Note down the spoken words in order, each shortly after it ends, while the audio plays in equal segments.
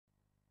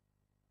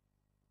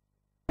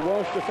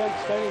Welsh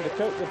defence failing to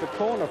cope with the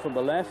corner from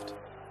the left.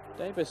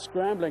 Davies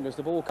scrambling as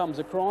the ball comes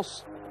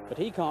across, but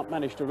he can't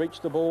manage to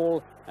reach the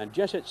ball, and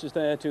Jesic is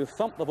there to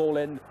thump the ball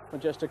in from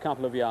just a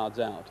couple of yards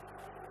out.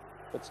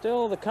 But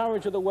still, the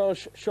courage of the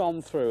Welsh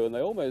shone through, and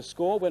they almost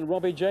scored when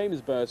Robbie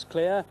James burst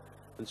clear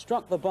and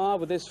struck the bar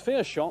with this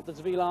fierce shot that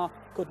Villar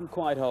couldn't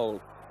quite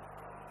hold.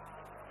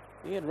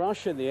 Ian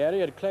Rush in the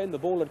area had claimed the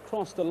ball had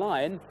crossed the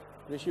line,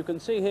 but as you can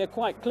see here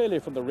quite clearly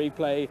from the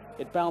replay,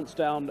 it bounced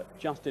down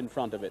just in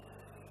front of it.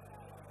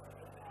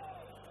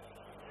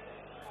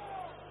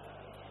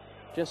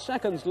 Just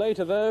seconds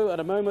later, though, at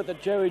a moment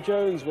that Joey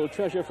Jones will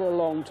treasure for a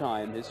long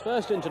time, his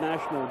first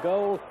international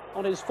goal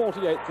on his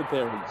 48th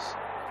appearance.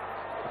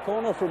 A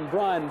corner from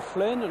Brian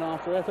Flynn, and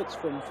after efforts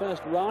from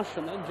first Rush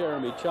and then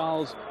Jeremy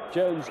Charles,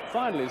 Jones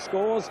finally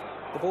scores,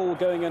 the ball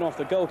going in off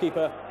the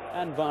goalkeeper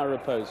and via a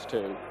post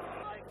too.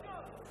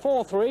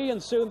 4-3,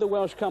 and soon the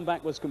Welsh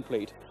comeback was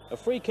complete. A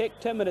free kick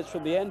 10 minutes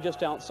from the end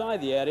just outside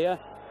the area,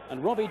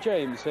 and Robbie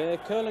James here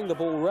curling the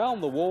ball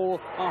round the wall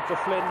after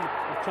Flynn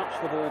had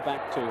touched the ball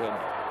back to him.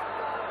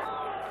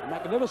 A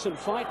magnificent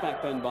fight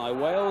back then by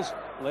Wales.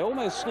 They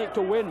almost sneaked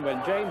a win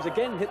when James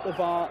again hit the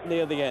bar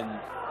near the end.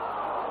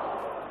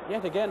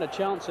 Yet again a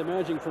chance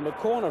emerging from a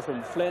corner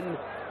from Flynn.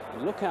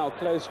 And look how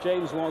close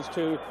James was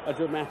to a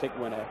dramatic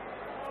winner.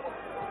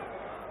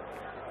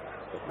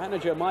 But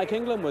manager Mike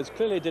England was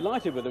clearly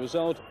delighted with the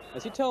result,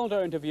 as he told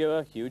our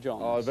interviewer Hugh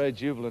Johns. Oh, very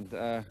jubilant.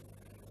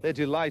 They're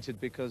delighted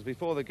because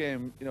before the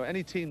game, you know,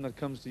 any team that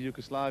comes to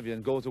Yugoslavia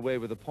and goes away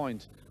with a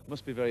point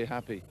must be very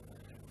happy.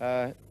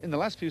 In the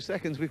last few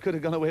seconds, we could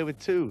have gone away with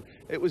 2.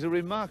 It was a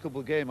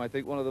remarkable game, I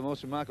think one of the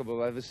most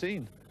remarkable I've ever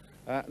seen.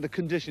 The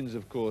conditions,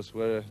 of course,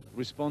 were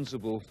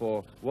responsible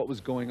for what was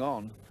going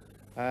on.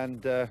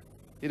 And,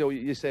 you know,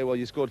 you say, well,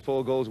 you scored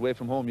 4 goals away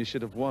from home, you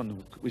should have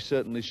won. We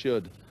certainly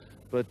should.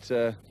 But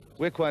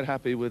we're quite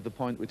happy with the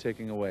point we're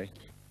taking away.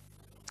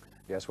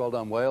 Yes, well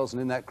done, Wales.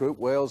 And in that group,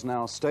 Wales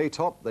now stay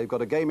top. They've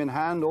got a game in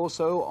hand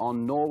also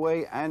on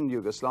Norway and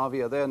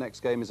Yugoslavia. Their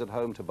next game is at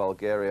home to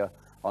Bulgaria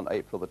on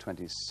April the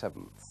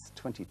 27th.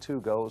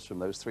 22 goals from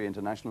those 3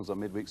 internationals on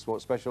Midweek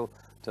Sports Special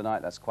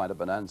tonight. That's quite a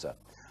bonanza.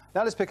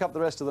 Now let's pick up the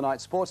rest of the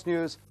night's sports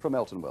news from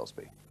Elton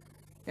Wellesby.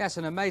 Yes,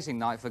 an amazing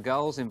night for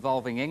goals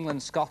involving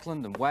England,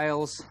 Scotland and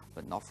Wales,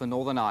 but not for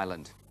Northern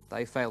Ireland.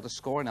 They failed to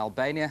score in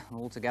Albania, and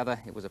altogether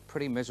it was a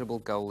pretty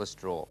miserable goalless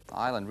draw.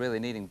 Ireland really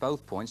needing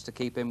both points to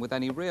keep in with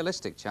any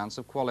realistic chance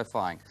of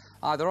qualifying.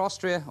 Either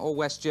Austria or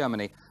West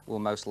Germany will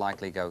most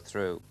likely go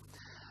through.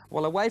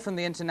 Well, away from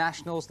the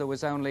internationals, there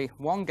was only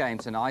one game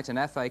tonight,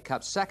 an FA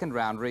Cup second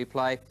round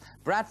replay.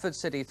 Bradford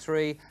City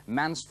 3,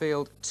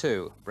 Mansfield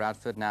 2.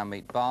 Bradford now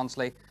meet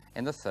Barnsley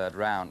in the third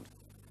round.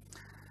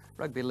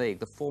 Rugby League,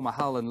 the former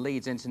Hull and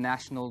Leeds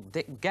international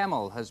Dick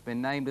Gemmell has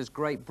been named as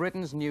Great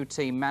Britain's new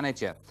team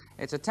manager.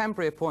 It's a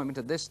temporary appointment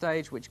at this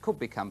stage, which could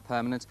become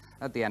permanent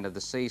at the end of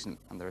the season.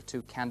 And there are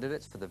 2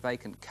 candidates for the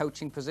vacant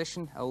coaching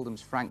position,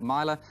 Oldham's Frank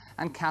Myler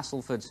and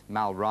Castleford's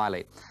Mal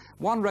Riley.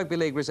 One Rugby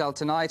League result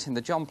tonight in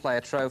the John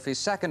Player Trophy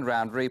second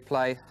round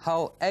replay,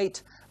 Hull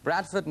 8,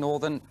 Bradford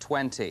Northern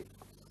 20.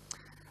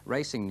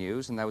 Racing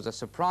news, and there was a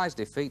surprise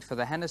defeat for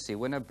the Hennessy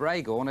winner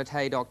Bragorn at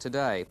Haydock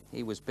today.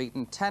 He was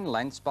beaten 10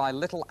 lengths by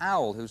Little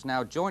Owl, who's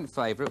now joint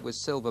favourite with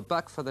Silver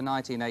Buck for the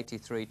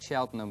 1983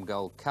 Cheltenham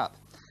Gold Cup.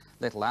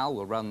 Little Owl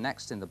will run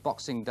next in the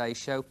Boxing Day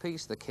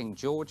showpiece, the King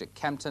George at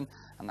Kempton,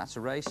 and that's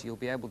a race you'll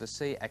be able to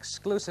see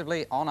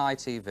exclusively on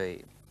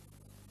ITV.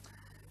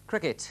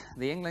 Cricket.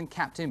 The England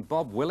captain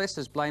Bob Willis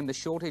has blamed the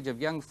shortage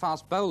of young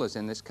fast bowlers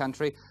in this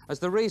country as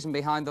the reason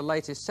behind the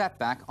latest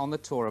setback on the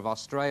tour of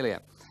Australia.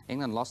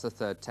 England lost the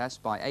third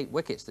test by 8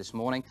 wickets this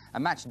morning, a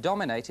match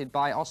dominated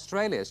by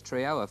Australia's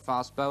trio of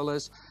fast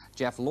bowlers,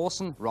 Jeff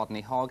Lawson,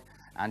 Rodney Hogg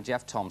and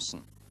Jeff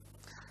Thompson.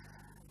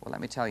 Well, let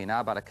me tell you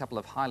now about a couple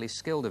of highly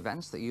skilled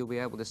events that you'll be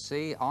able to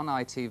see on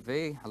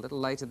ITV a little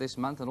later this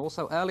month and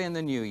also early in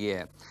the new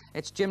year.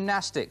 It's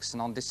gymnastics,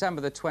 and on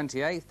December the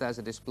 28th, there's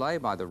a display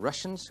by the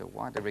Russians, who are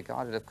widely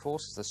regarded, of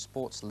course, as the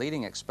sport's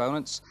leading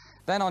exponents.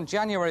 Then on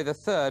January the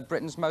 3rd,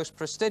 Britain's most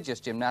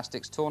prestigious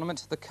gymnastics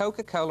tournament, the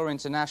Coca-Cola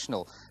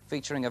International,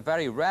 featuring a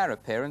very rare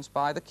appearance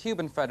by the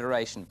Cuban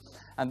Federation.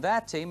 And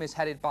their team is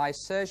headed by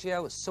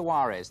Sergio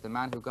Suarez, the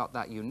man who got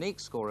that unique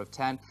score of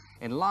 10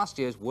 in last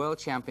year's World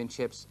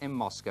Championships in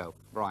Moscow.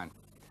 Brian.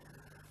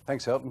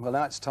 Thanks, Elton. Well,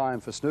 now it's time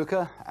for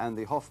snooker and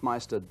the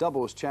Hofmeister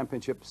Doubles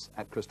Championships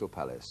at Crystal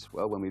Palace.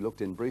 Well, when we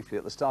looked in briefly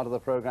at the start of the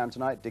programme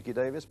tonight, Dickie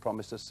Davies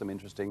promised us some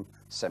interesting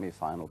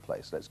semi-final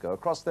place. Let's go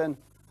across then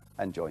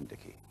and join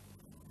Dickie.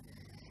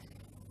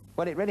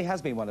 Well, it really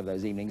has been one of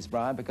those evenings,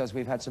 Brian, because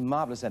we've had some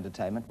marvellous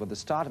entertainment with the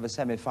start of a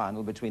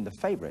semi-final between the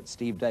favourites,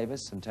 Steve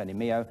Davis and Tony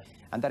Meo,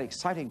 and that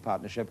exciting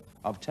partnership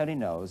of Tony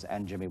Knowles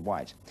and Jimmy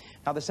White.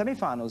 Now, the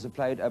semi-finals are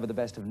played over the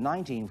best of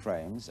 19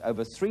 frames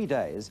over 3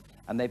 days,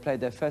 and they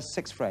played their first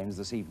 6 frames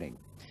this evening.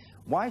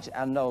 White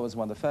and Knowles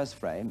won the first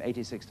frame,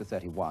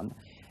 86-31,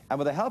 and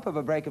with the help of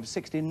a break of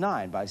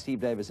 69 by Steve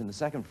Davis in the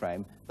second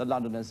frame, the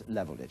Londoners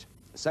levelled it.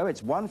 So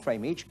it's 1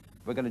 frame each.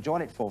 We're going to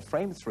join it for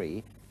frame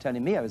 3. Tony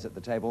Meo is at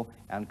the table,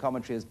 and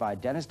commentary is by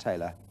Dennis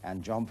Taylor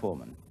and John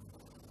Pullman.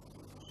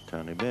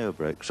 Tony Meo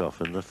breaks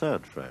off in the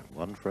third frame.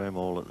 1 frame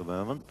all at the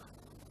moment.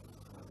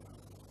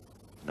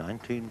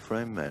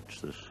 19-frame match,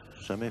 this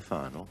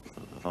semi-final for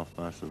the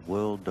Hofmeister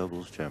World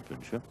Doubles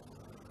Championship.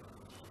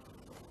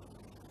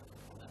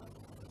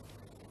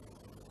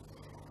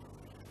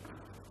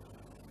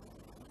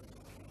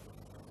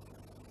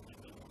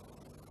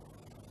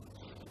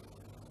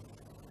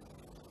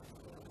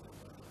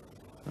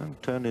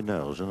 And Tony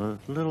Knowles in a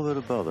little bit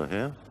of bother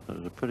here.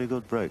 There's a pretty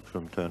good break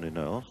from Tony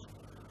Knowles.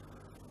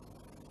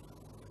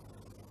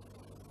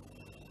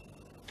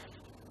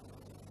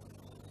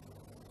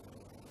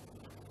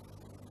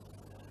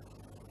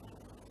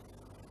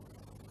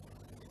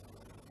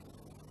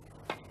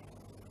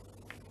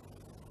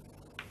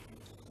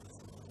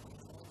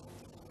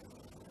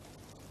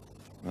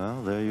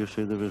 Well, there you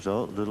see the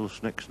result. Little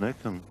snick,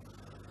 and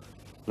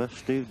left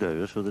Steve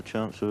Davies with a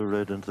chance of a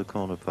red into the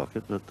corner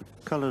pocket, but the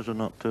colours are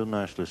not too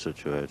nicely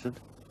situated.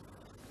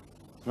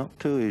 Not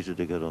too easy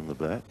to get on the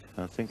black.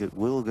 I think it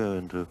will go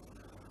into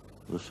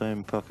the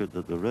same pocket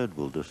that the red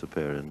will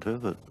disappear into,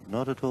 but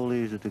not at all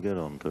easy to get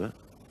onto it.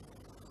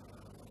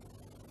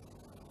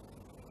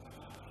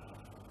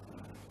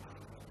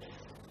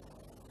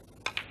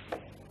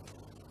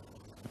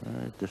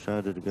 I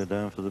decided to go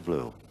down for the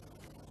blue.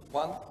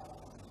 1.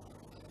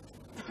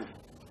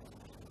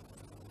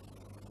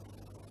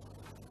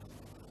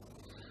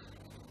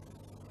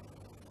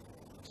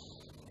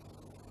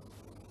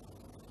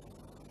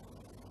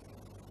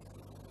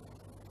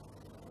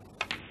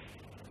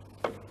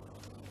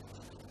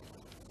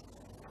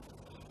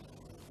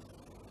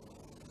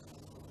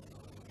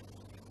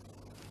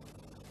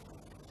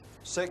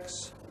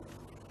 Six.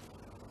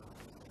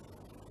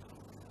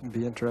 It'd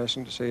be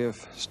interesting to see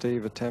if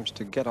Steve attempts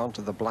to get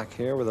onto the black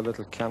here with a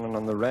little cannon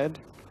on the red.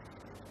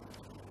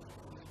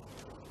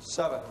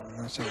 7.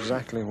 That's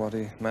exactly what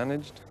he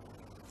managed.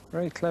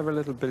 Very clever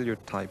little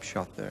billiard type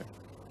shot there.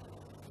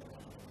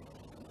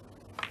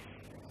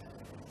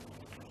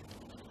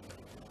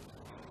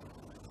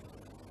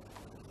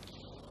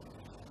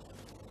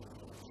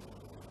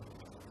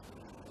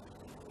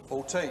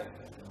 $14.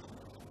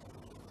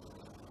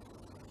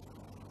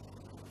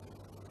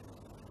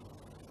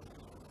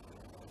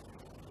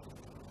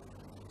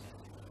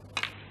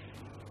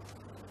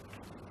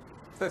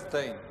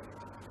 15.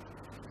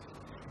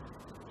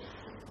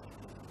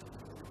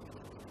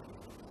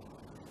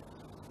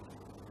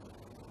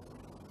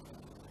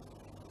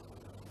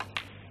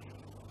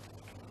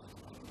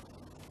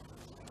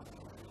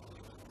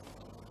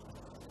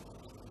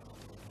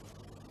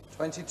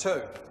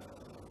 22.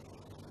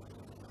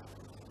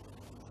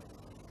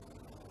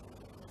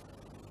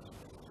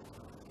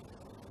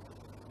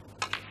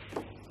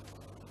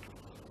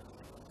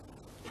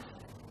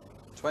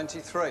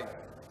 23.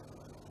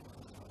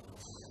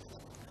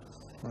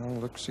 Well,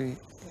 looks he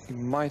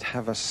might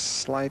have a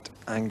slight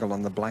angle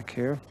on the black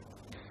here.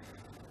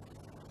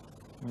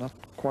 Not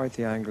quite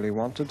the angle he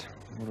wanted.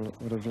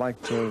 Would have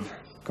liked to have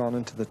gone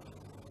into the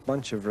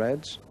bunch of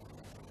reds.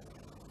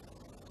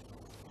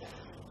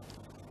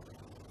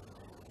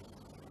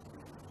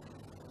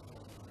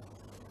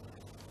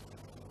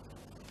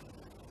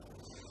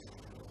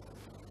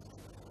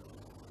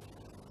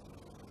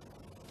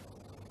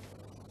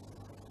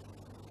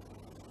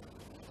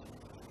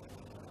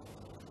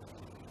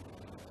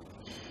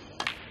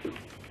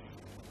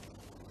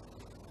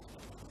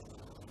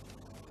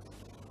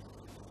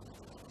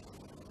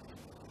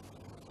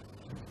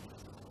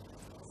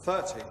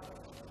 $30.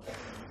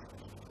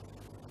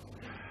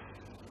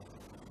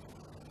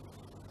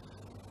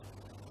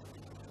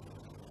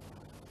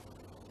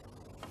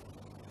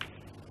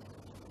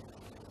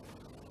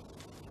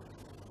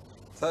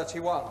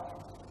 31.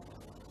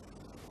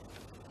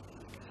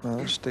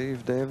 Well,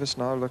 Steve Davies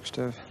now looks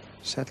to have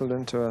settled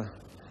into a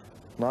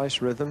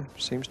nice rhythm.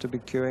 Seems to be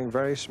cueing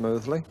very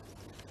smoothly.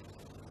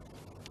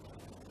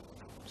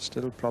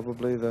 Still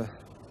probably the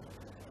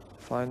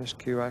finest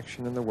cue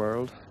action in the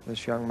world,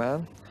 this young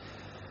man.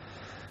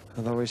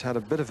 Although he's had a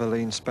bit of a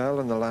lean spell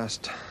in the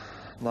last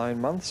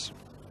 9 months.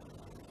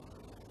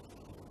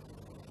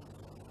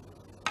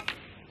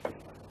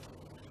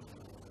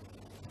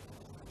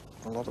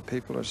 A lot of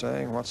people are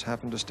saying what's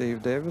happened to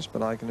Steve Davies,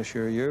 but I can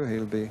assure you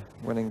he'll be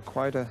winning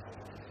quite a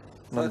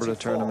number 34. of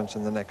tournaments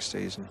in the next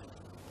season.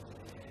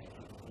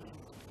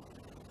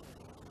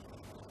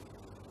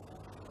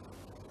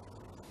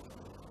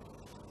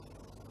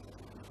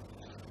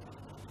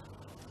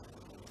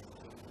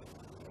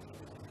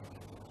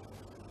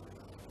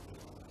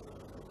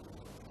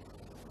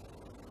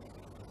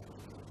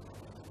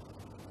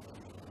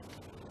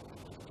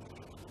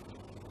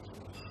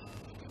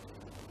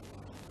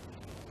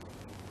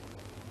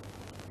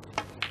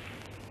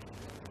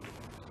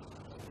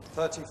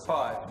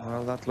 $35.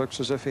 Well, that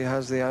looks as if he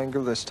has the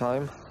angle this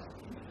time.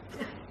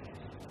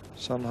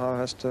 Somehow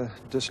has to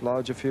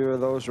dislodge a few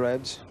of those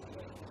reds.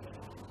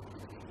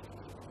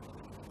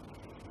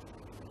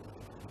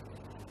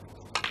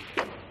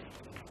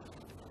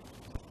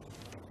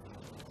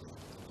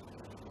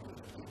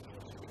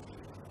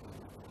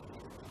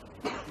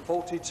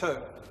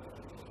 $42.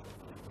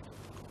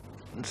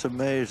 It's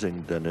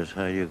amazing, Dennis,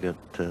 how you get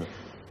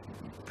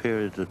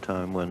periods of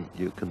time when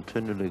you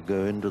continually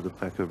go into the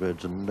pack of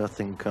reds and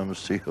nothing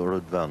comes to your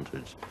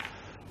advantage.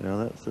 You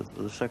know, that's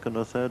the second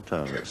or third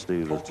time that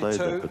Steve has played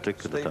that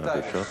particular type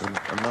of shot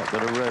and not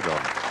got a red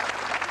on.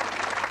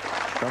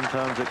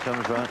 Sometimes it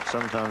comes right,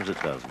 sometimes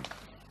it doesn't.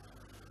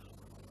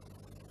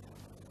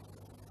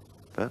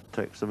 That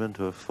takes them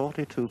into a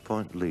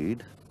 42-point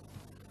lead.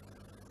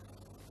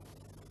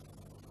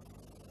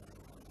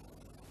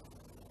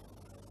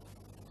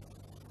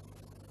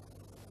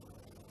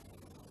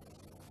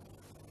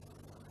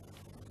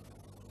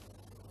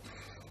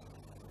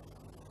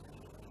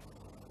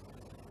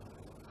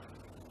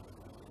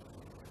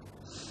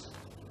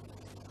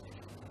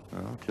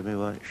 Well, Jimmy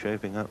White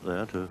shaping up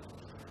there to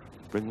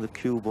bring the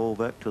cue ball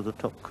back to the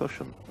top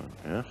cushion.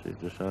 Yes, he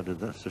decided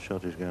that's the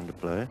shot he's going to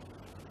play.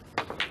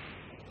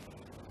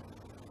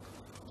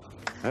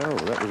 Oh,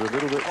 that was a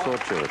little bit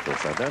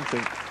fortuitous. I don't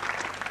think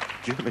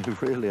Jimmy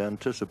really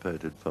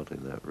anticipated potting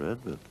that red,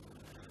 but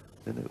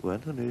in it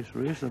went, and he's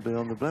reasonably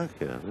on the black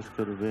here. This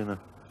could have been a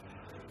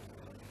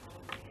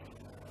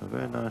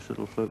very nice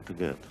little fluke to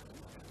get.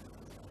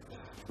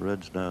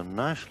 Red's now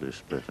nicely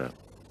split up.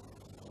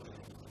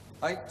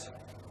 8,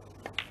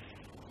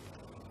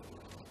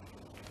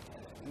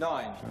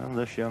 9. And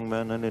this young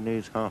man only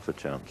needs half a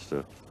chance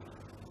to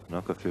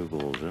knock a few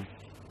balls in.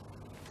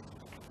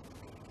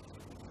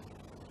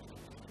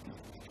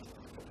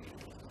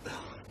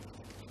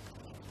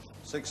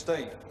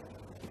 16.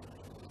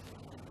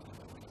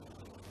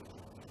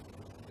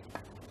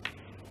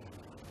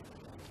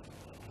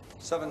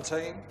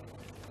 17.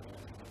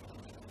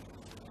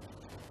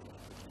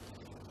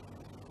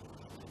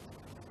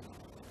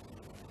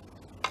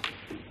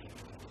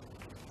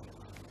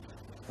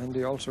 'And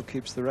he also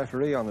keeps the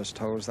referee on his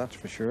toes, that's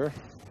for sure.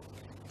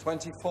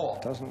 24.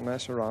 Doesn't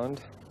mess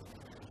around.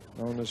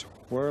 Known as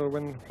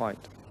Whirlwind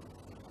White.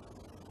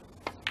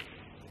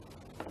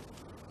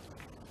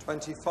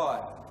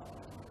 25.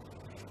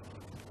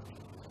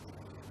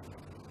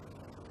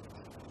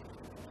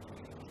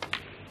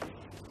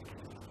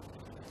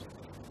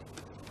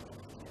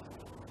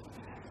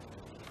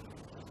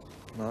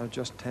 'Now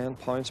just 10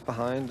 points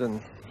behind,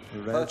 and the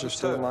reds are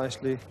still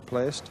nicely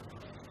placed.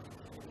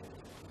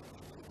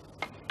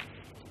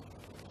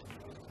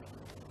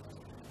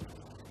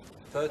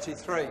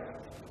 33.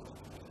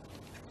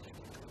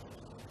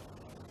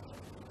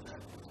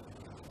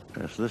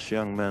 Yes, this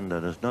young man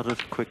then is not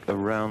as quick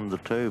around the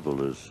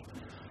table as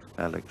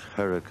Alex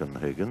Hurricane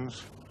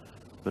Higgins,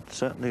 but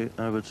certainly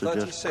I would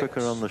suggest 36.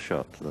 quicker on the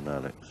shot than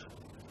Alex.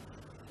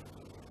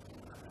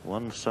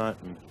 One sight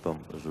and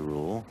bump as a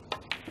rule.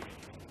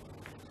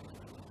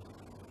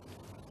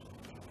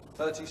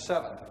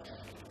 37.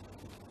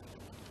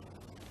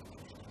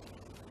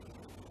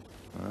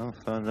 I'll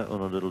find that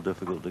one a little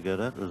difficult to get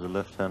at as a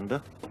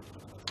left-hander.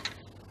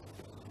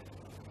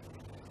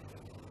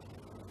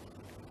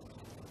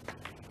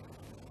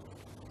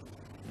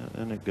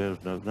 And it goes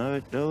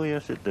no,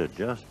 yes it did,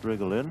 just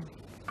wriggle in.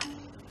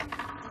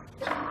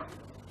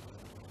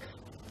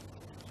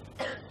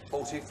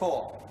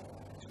 44.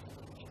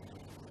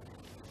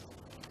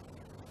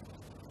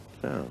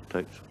 So it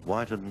takes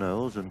White and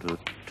Knowles into a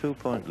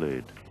 2-point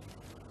lead.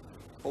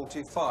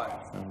 45.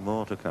 And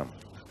more to come.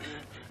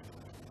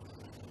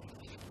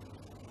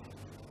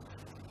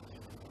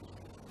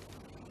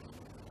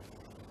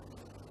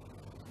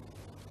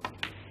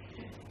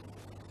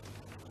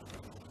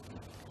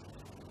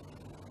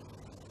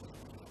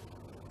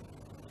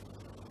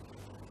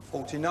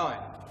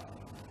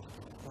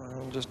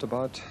 Just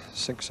about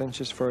 6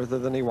 inches further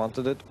than he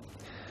wanted it.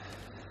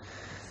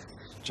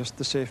 Just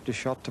the safety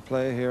shot to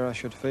play here, I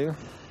should feel.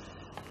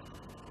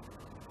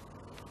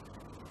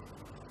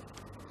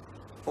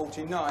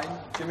 49,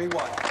 Jimmy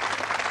White.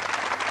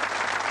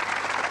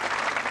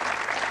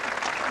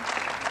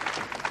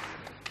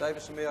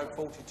 Davis and Mio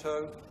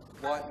 42,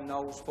 White and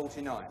Knowles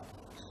 49.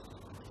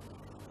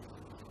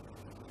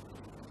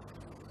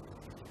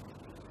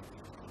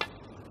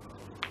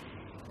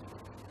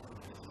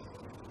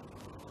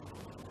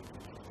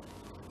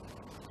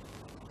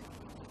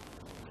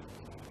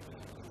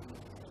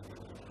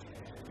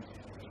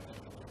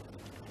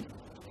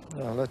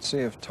 Now let's see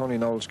if Tony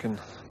Knowles can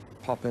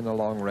pop in a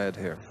long red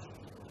here.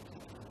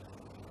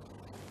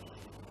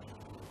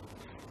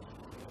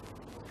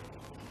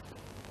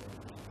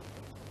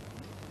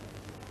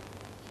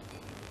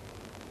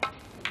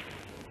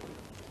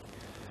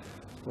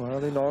 Well,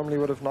 he normally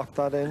would have knocked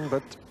that in,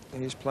 but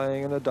he's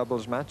playing in a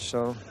doubles match,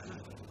 so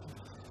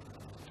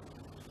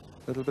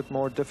a little bit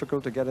more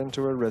difficult to get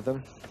into a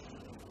rhythm.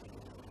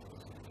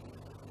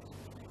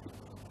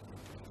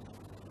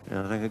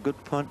 Yeah, I think a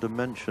good point to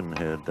mention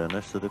here,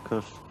 Dennis, that of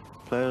course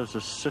players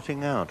are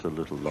sitting out a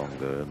little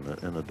longer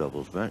in a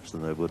doubles match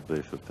than they would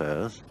be for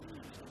pairs.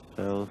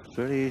 So it's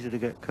very easy to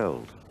get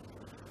cold.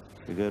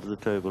 You go to the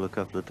table a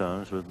couple of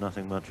times with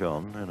nothing much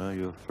on, you know,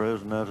 you're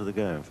frozen out of the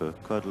game for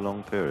quite a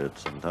long period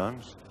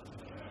sometimes.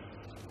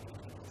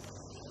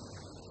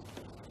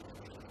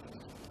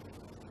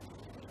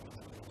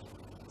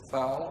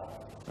 Foul.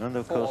 And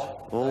of course,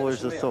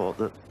 always the thought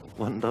that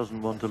one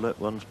doesn't want to let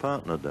one's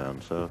partner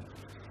down, so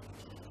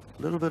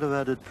a little bit of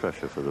added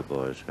pressure for the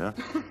boys here.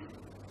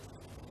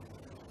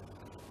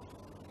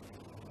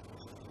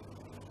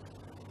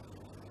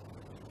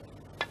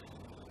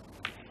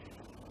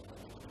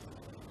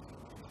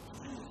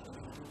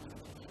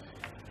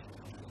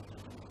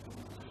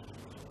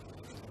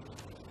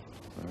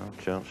 Well,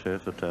 chance here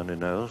for Tony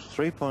Knowles.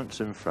 3 points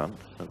in front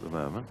at the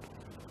moment.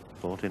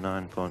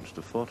 49 points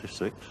to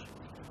 46.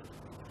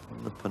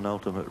 And the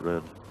penultimate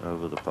red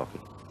over the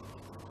pocket.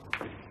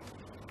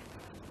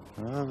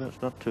 Oh,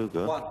 that's not too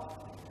good. One.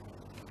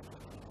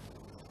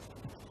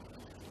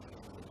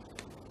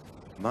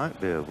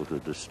 Might be able to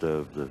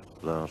disturb the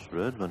last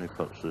red when he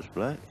puts this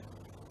black.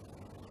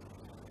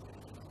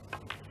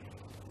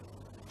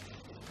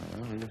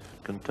 Well, he's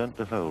content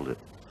to hold it.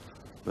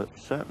 But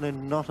certainly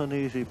not an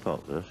easy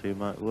pot, this. He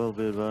might well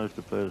be advised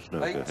to play the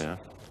snooker here.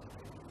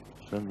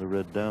 Send the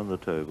red down the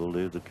table,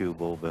 leave the cue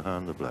ball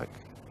behind the black.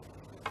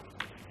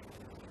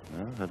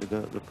 Well, had to go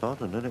at the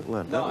pot, and in it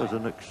went. That was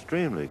an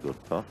extremely good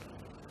pot.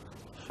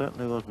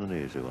 Certainly wasn't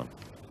an easy one.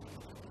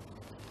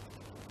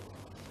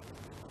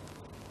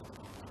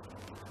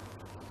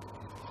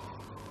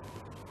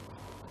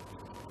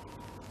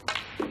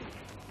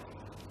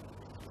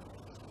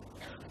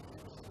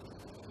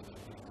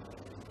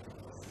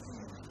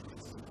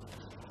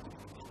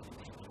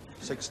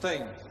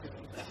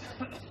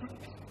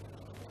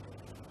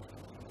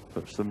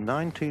 Puts them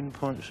 19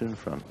 points in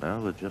front now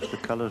with just the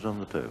colours on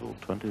the table.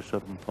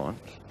 27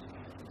 points.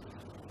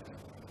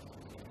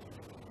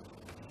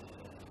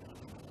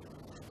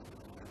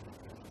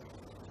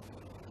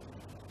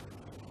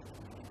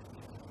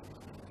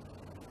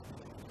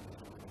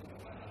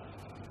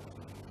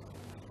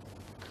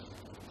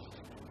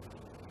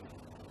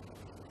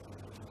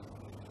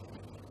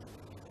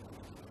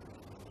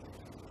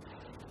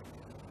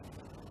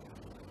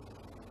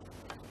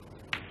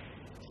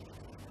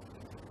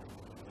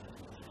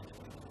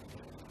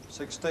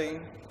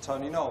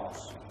 Tony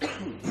Knowles.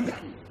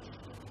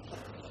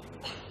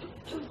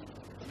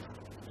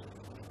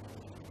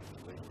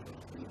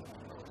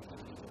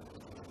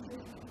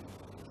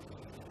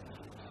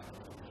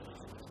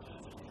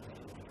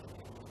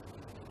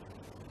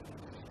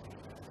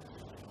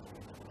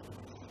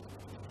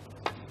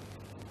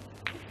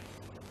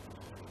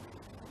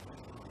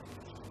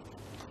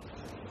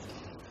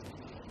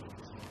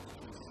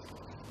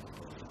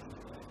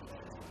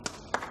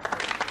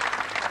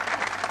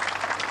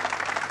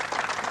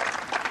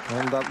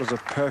 And that was a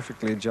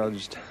perfectly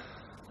judged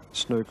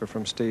snooker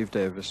from Steve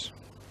Davies.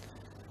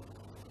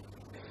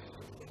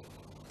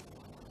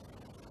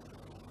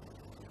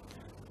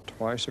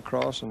 Twice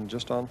across and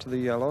just onto the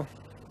yellow.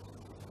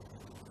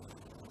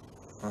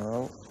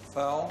 Well,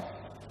 Foul.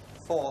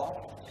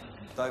 4.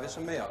 Davis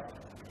and Mio.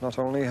 not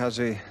only has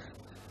he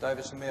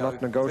Davis and Mio.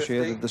 not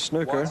negotiated 50, the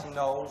snooker, White and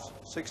Knowles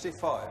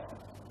 65.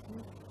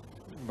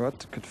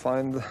 but could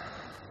find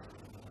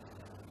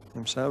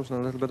themselves in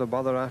a little bit of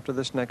bother after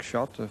this next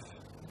shot. If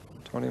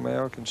Tony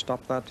Mayo can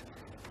stop that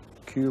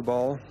cue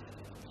ball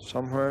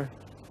somewhere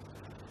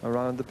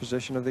around the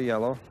position of the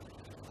yellow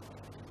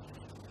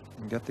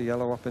and get the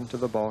yellow up into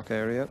the balk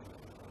area.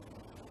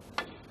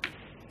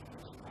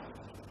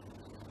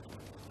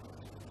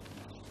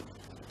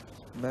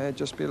 May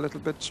just be a little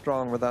bit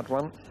strong with that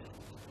one.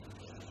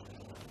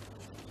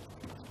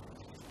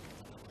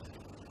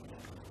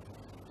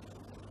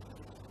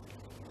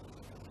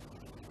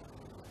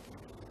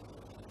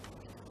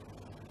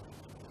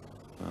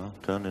 Well,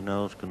 Tony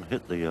Knowles can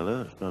hit the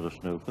yellow. It's not a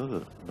snooker,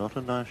 but not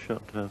a nice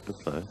shot to have to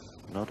play.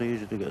 Not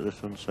easy to get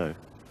this one safe.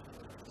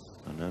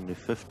 And only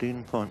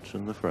 15 points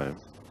in the frame.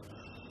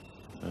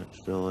 It's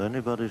still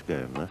anybody's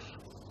game, this.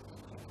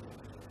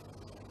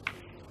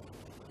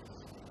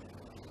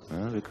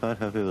 Well, we're quite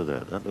happy with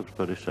that. That looks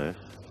pretty safe.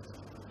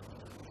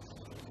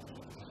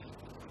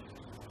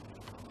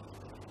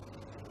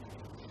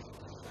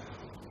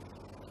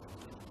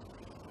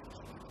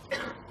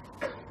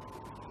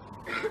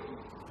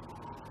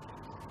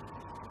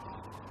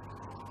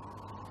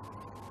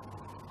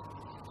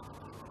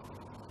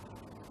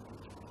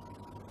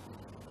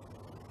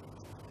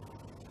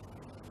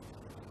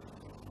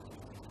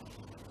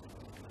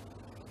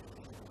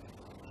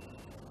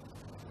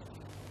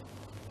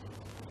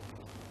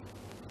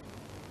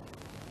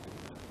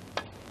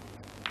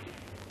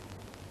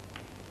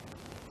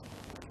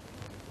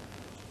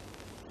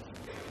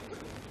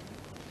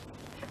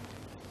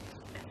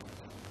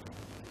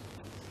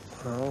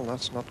 Well,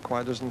 that's not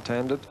quite as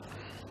intended.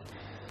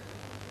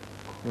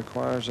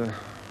 Requires a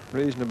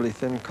reasonably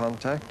thin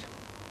contact.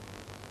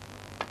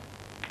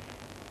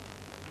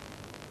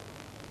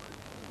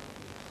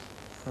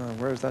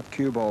 Where's that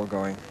cue ball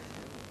going?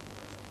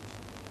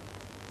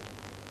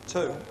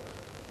 2.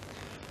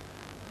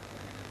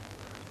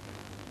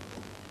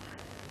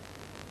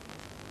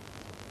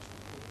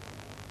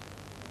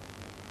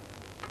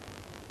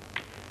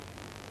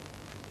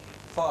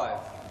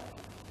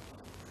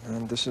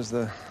 And this is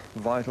the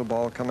vital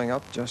ball coming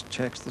up. Just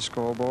checks the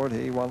scoreboard.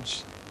 He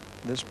wants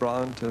this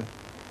brown to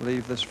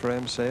leave this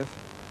frame safe.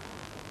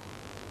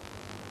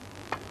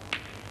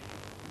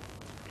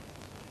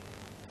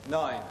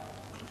 9.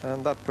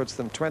 And that puts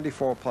them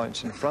 24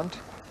 points in front.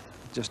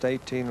 Just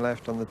 18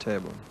 left on the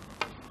table.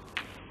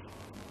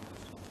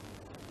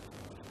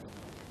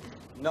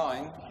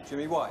 9,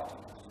 Jimmy White.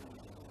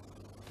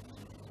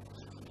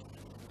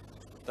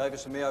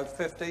 Davis and Mio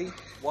 50,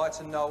 White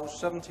and Knowles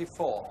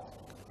 74.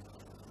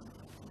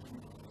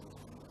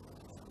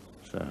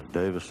 So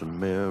Davis and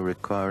Mio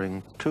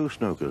requiring 2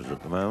 snookers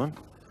at the moment,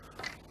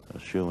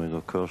 assuming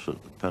of course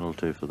that the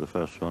penalty for the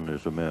first one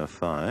is a mere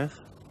 5.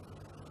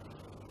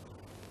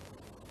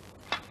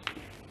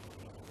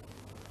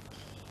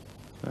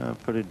 A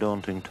pretty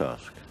daunting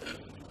task.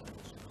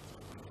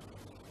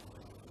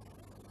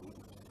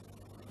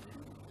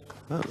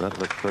 Well, that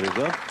looks pretty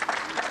good,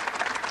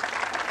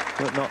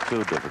 but not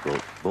too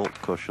difficult. Bolt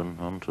cushion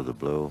onto the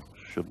blow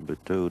shouldn't be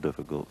too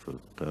difficult for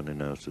Tony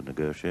Nose to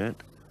negotiate.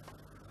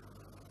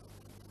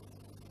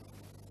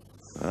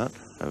 But,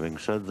 having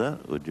said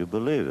that, would you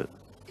believe it?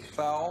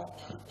 Foul.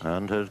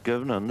 And has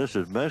given, and this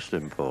is most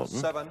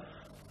important, 7.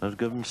 has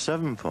given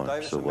 7 points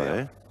Davis and away.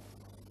 Mio.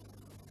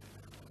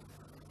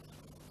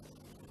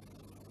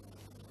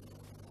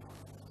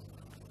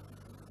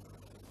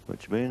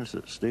 Which means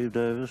that Steve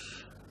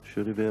Davis,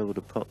 should he be able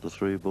to pot the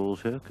 3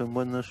 balls here, can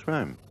win this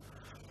frame.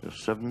 There's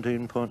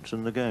 17 points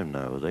in the game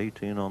now, with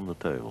 18 on the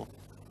table.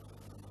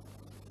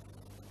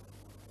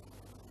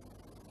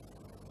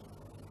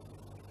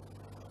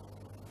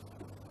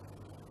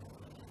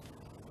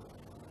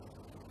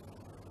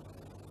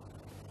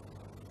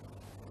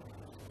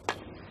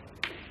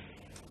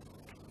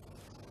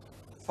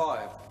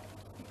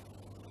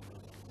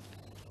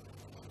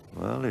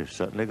 Well, he's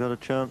certainly got a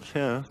chance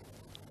here.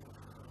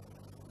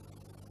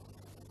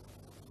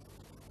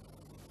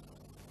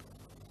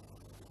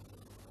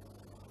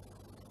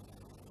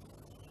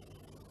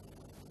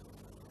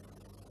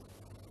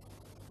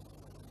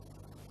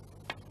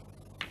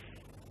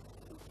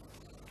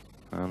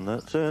 And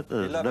that's it.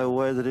 There's 11. No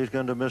way that he's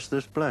going to miss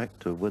this black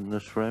to win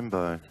this frame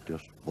by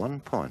just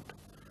 1 point.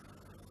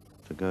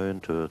 To go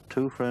into a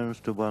 2 frames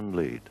to 1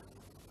 lead.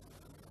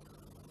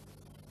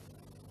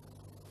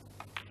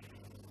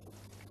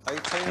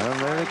 18. And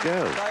there it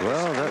goes.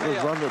 Well, that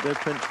was one that they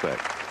pinched back.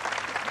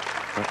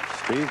 But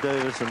Steve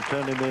Davis and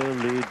Tony Mio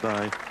lead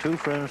by 2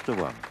 frames to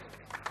 1.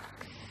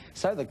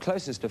 So the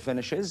closest to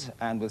finishes,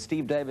 and with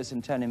Steve Davis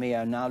and Tony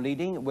Mio now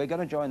leading, we're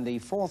going to join the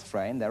 4th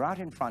frame. They're out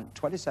in front,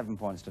 27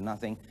 points to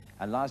nothing,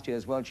 and last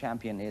year's world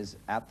champion is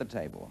at the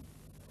table.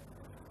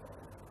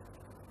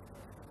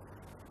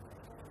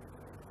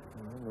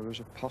 Well, there is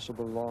a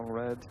possible long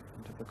red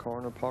into the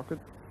corner pocket.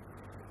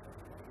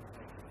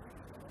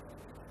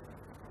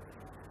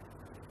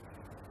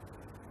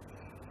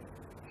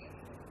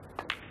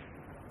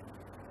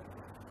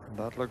 And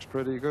that looks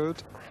pretty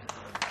good.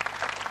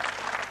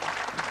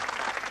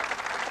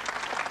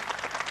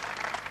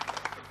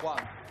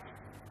 One.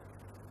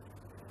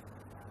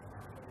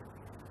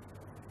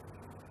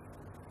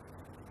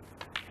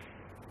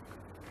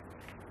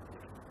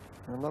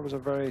 And that was a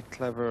very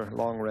clever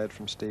long red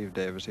from Steve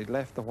Davis. He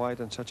left the white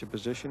in such a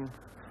position.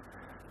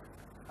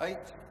 8.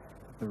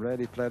 The red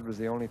he played was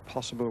the only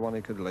possible one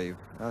he could leave.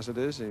 As it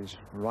is, he's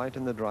right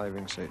in the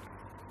driving seat.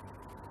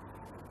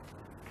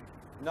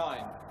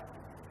 9.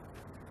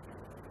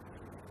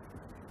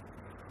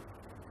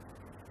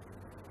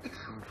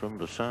 And from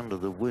the sound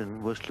of the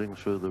wind whistling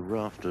through the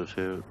rafters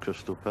here at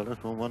Crystal Palace,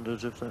 one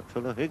wonders if that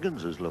fellow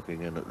Higgins is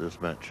looking in at this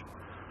match.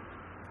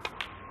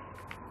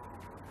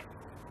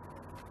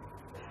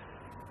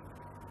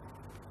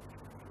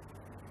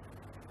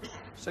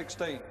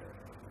 $16.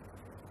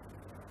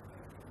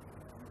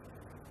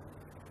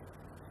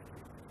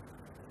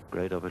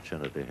 Great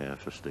opportunity here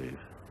for Steve.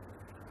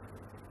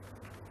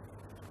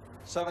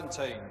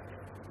 17. A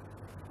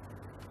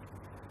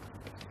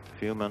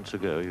few months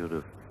ago, you'd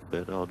have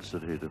bet odds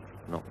that he'd have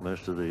knocked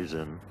most of these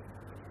in.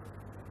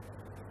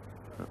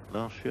 But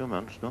last few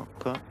months, not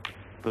quite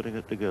putting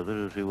it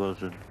together as he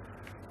was in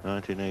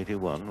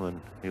 1981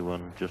 when he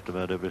won just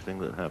about everything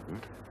that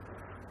happened.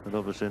 And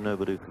obviously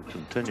nobody could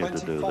continue 24.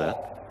 to do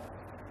that.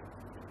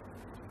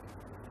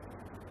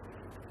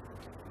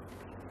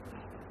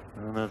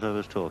 And as I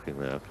was talking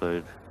there,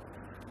 played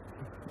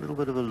a little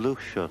bit of a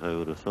loose shot, I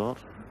would have thought.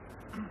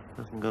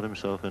 Hasn't got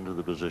himself into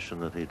the position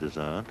that he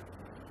desired.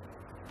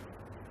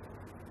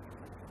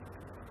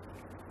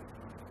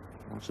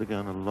 Once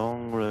again, a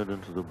long red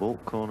into the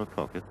baulk corner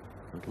pocket.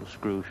 Little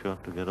screw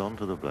shot to get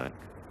onto the black.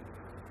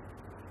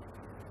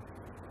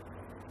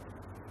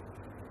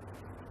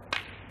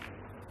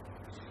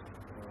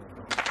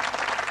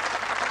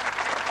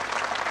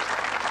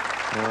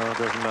 Well, it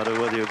doesn't matter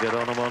whether you get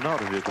on them or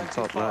not if you can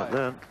pot like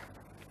that.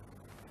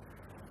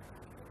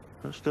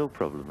 There's still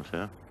problems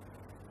here.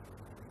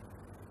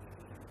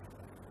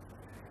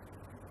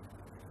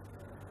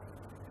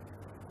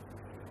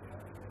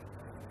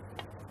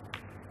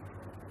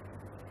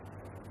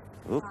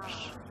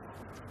 Oops.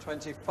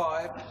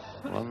 25.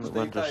 One that Steve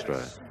went astray.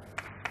 Davis.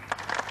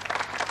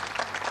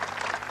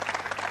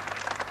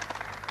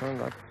 Well,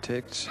 that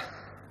takes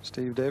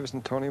Steve Davis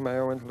and Tony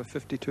Mio into a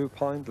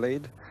 52-point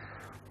lead.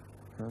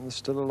 And there's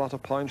still a lot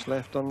of points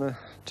left on the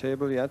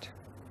table yet.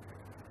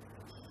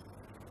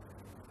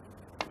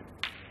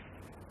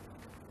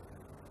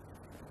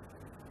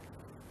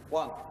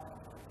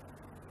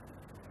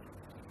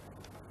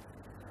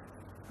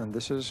 And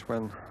this is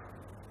when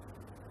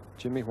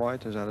Jimmy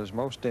White is at his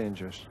most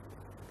dangerous.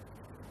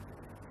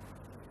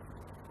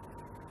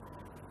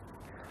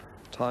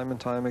 Time and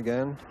time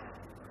again,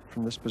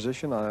 from this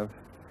position, I've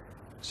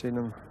seen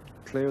him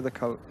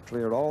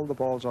clear all the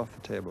balls off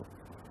the table.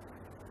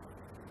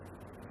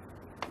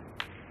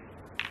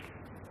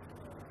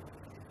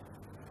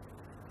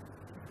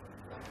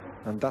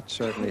 And that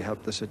certainly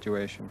helped the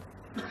situation.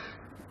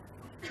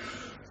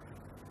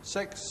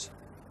 6.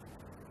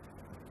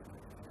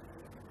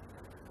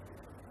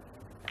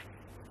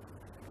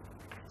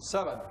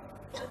 7.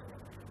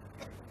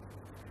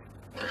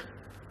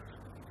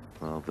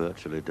 Well,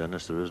 virtually,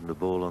 Dennis, there isn't a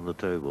ball on the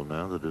table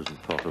now that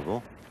isn't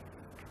potable.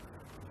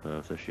 So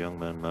if this young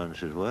man minds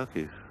his work,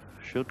 he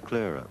should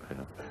clear up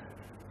here.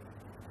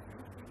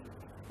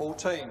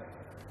 14.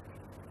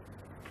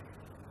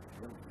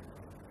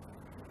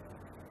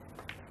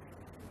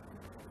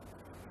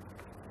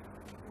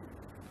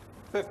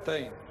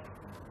 15.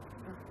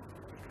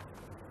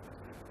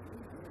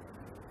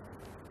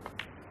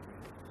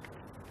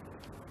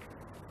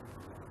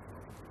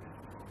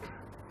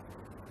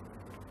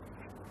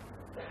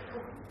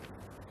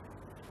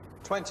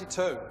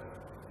 22.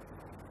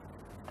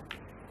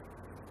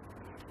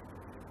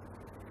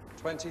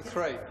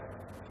 23.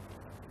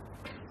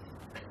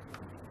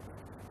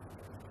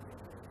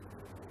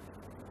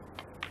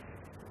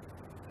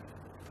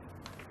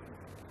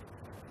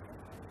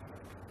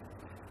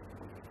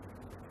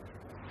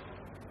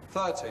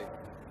 30.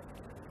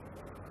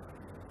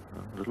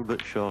 A little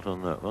bit short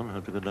on that one.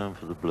 Had to go down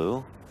for the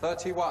blue.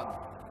 31.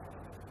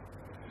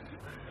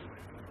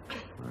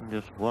 And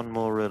just one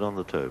more red on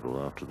the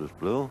table after this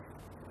blue.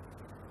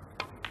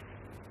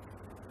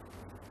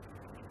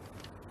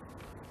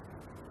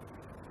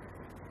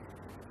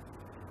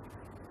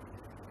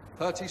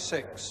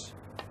 36.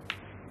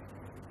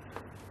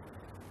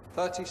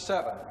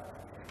 37.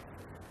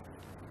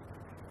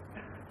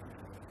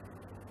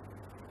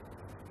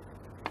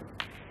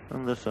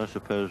 'And this, I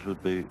suppose,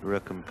 would be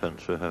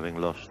recompense for having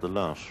lost the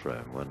last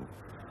frame when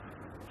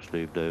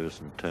Steve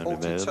Davis and Tony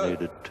Mayo 42.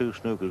 needed 2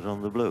 snookers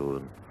on the blue,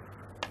 and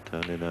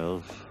Tony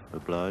Nels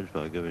obliged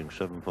by giving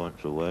 7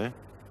 points away.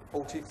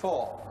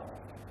 44.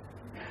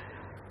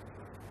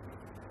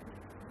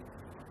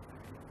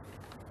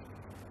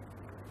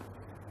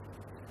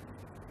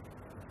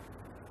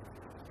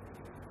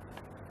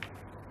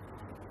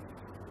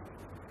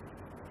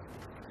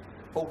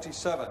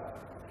 47.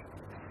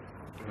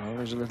 Well,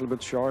 he's a little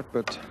bit short,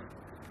 but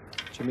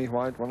Jimmy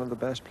White, one of the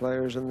best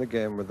players in the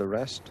game with the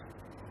rest.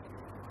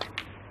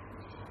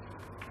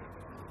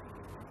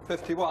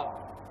 51.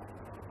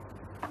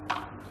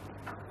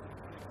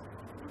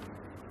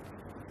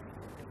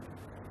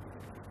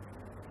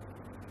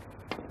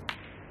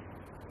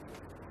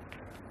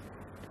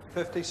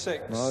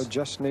 56. Now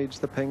just needs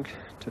the pink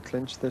to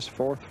clinch this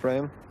 4th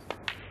frame.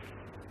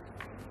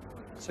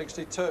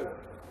 62.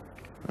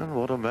 And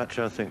what a match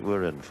I think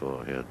we're in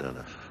for here,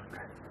 Dennis.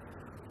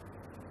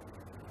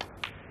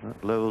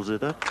 That levels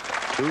it up.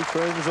 2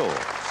 frames all.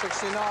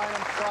 69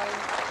 and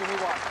frame, Jimmy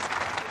White.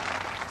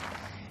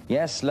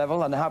 Yes,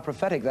 level, and how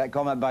prophetic that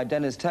comment by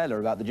Dennis Taylor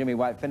about the Jimmy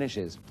White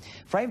finishes.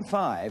 Frame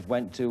 5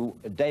 went to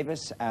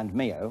Davis and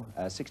Mio,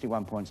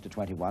 61 points to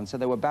 21, so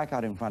they were back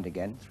out in front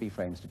again, 3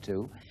 frames to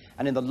 2.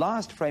 And in the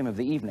last frame of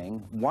the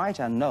evening, White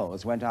and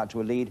Knowles went out to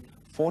a lead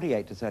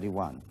 48 to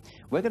 31.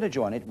 We're going to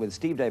join it with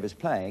Steve Davis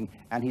playing,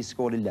 and he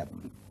scored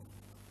 11.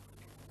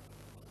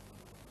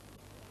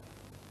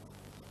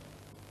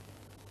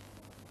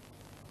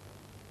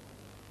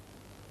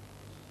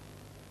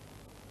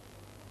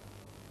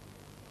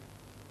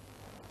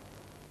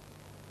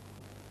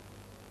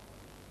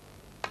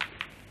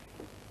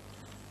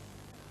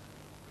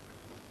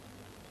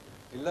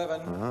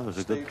 Well, that was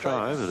a good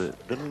try, but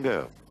it didn't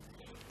go.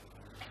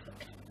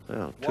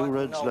 Well, 2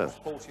 reds Knowles,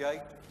 left. 48.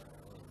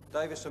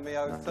 Davis and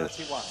Mio, And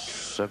 31.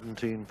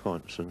 17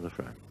 points in the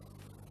frame.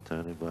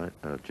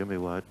 Jimmy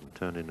White and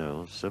Tony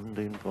Knowles,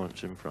 17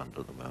 points in front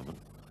at the moment.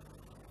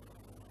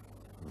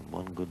 And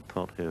 1 good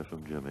pot here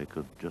from Jimmy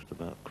could just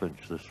about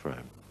clinch this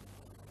frame.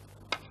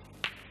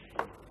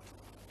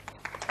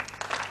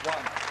 1.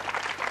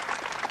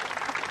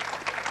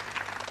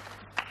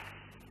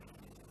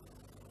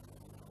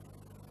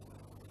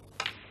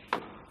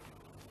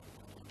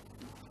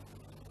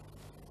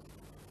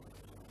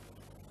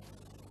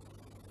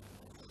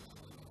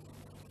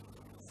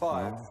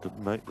 5.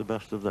 Didn't make the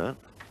best of that.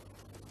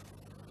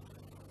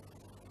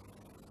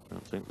 I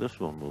think this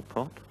one will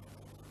pot.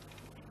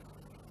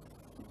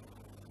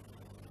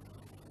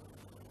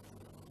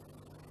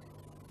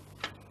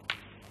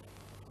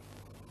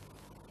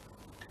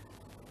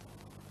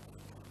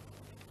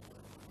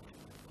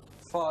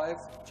 Five,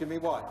 Jimmy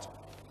White.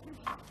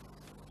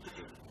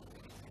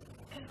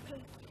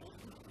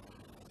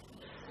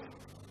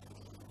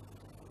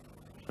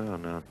 So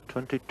now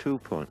 22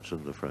 points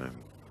in the frame.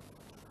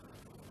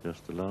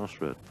 Just the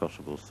last red,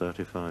 possible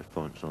 35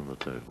 points on the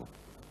table.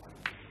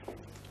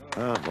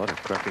 Oh, what a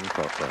cracking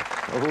pot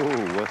that.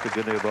 Oh, worth a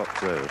guinea box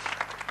those.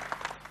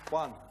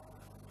 1.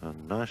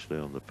 And nicely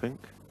on the pink.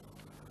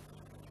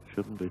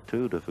 Shouldn't be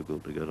too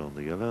difficult to get on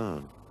the yellow,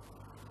 and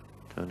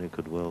Tony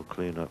could well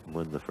clean up and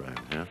win the frame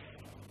here.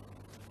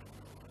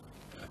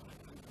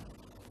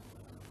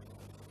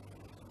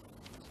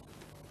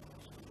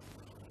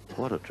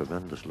 What a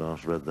tremendous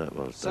last red that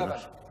was,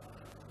 Dennis.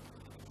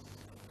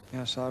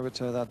 Yes, I would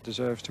say that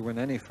deserves to win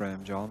any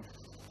frame, John.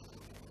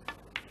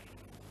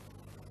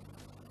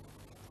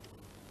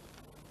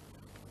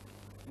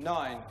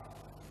 Nine.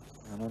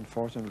 And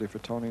unfortunately for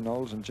Tony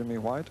Knowles and Jimmy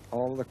White,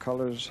 all the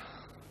colours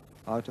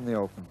out in the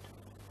open.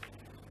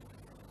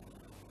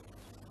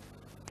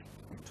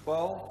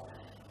 12.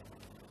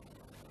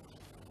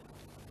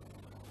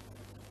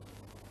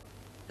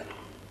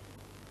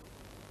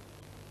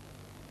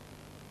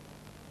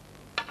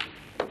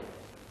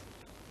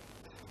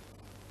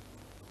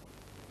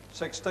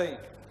 $16.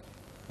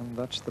 And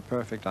that's the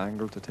perfect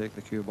angle to take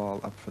the cue ball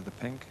up for the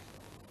pink.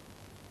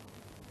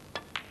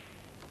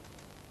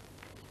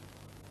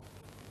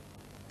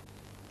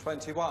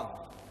 $21.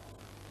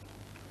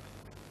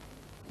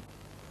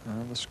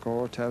 And the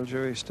score tells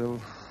you he still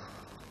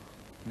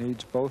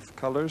needs both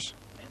colours.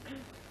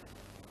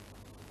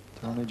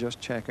 Tony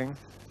just checking.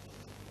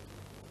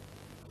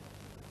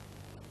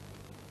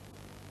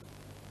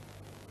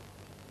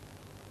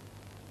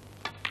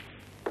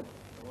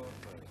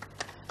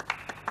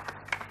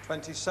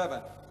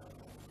 $27.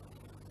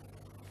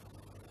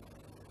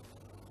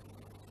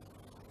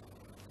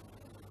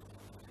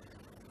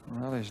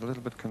 Well, he's a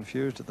little bit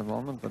confused at the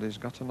moment, but he's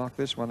got to knock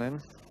this one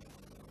in.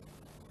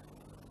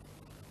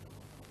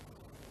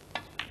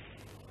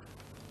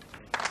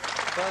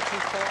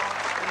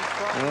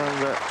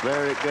 Well,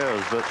 there it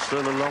goes, but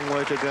still a long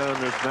way to go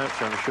in this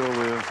match. I'm sure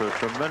we're in for a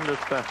tremendous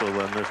battle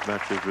when this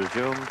match is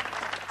resumed.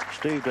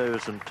 Steve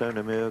Davis and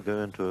Tony Meo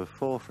go into a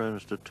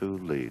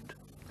 4-2 lead.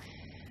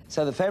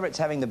 So the favourites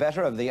having the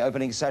better of the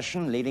opening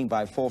session, leading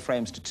by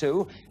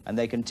 4-2, and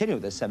they continue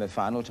the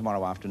semi-final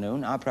tomorrow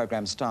afternoon. Our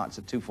programme starts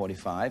at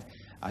 2:45.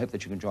 I hope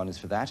that you can join us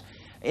for that.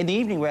 In the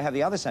evening, we'll have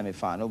the other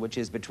semi-final, which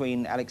is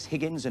between Alex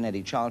Higgins and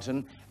Eddie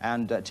Charlton,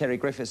 and Terry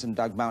Griffiths and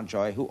Doug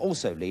Mountjoy, who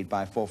also lead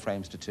by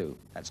 4-2.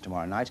 That's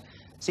tomorrow night.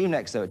 See you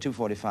next, though, at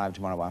 2:45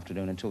 tomorrow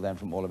afternoon. Until then,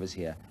 from all of us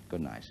here, good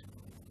night.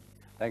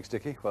 Thanks,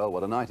 Dickie. Well,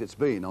 what a night it's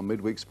been on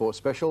Midweek Sports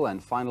Special.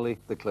 And finally,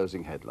 the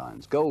closing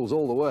headlines. Goals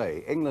all the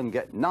way. England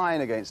get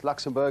 9 against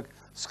Luxembourg.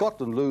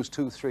 Scotland lose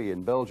 2-3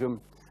 in Belgium.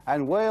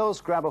 And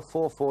Wales grab a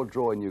 4-4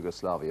 draw in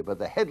Yugoslavia. But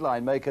the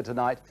headline maker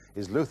tonight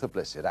is Luther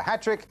Blissett. A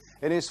hat-trick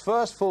in his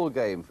first full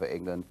game for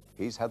England.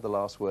 He's had the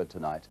last word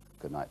tonight.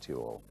 Good night to you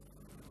all.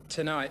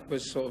 Tonight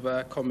was sort of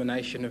a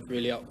combination of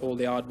really all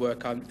the hard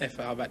work and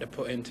effort I've had to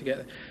put in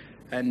together.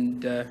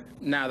 And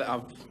now that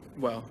I've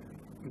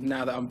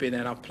been there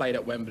and I've played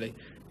at Wembley,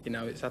 you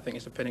know, I think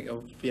it's a pinnacle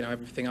of, you know,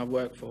 everything I've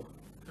worked for.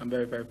 I'm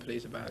very, very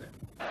pleased about it.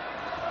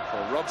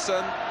 For Robson,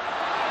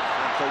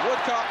 and for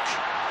Woodcock,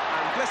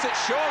 and Blissett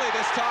surely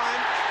this time.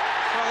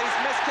 Well, he's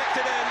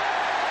miskicked it in.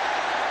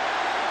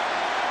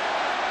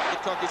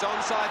 Woodcock is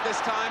onside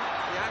this time.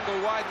 The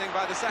angle widening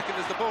by the second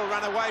as the ball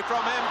ran away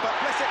from him, but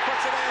Blissett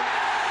puts it in.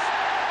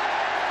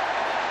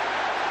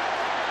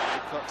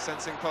 Woodcock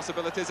sensing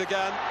possibilities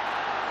again.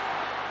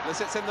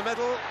 Blissett's in the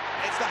middle.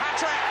 It's the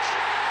hat-trick.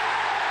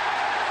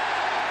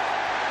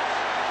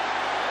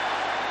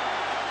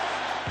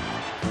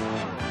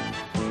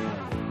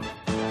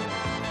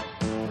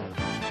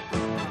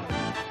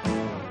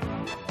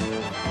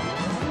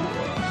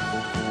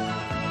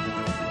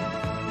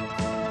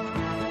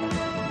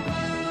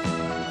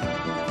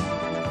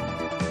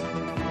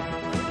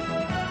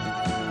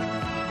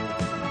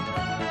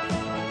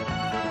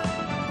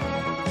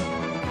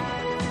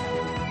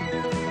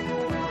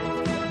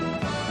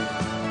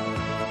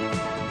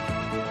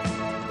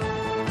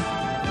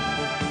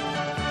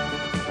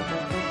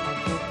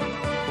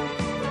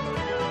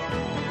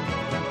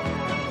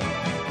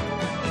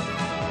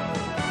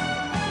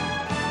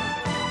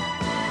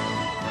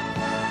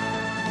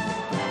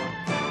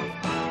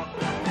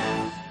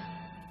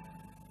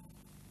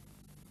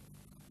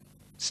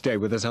 Stay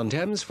with us on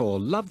Thames for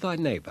Love Thy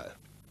Neighbour.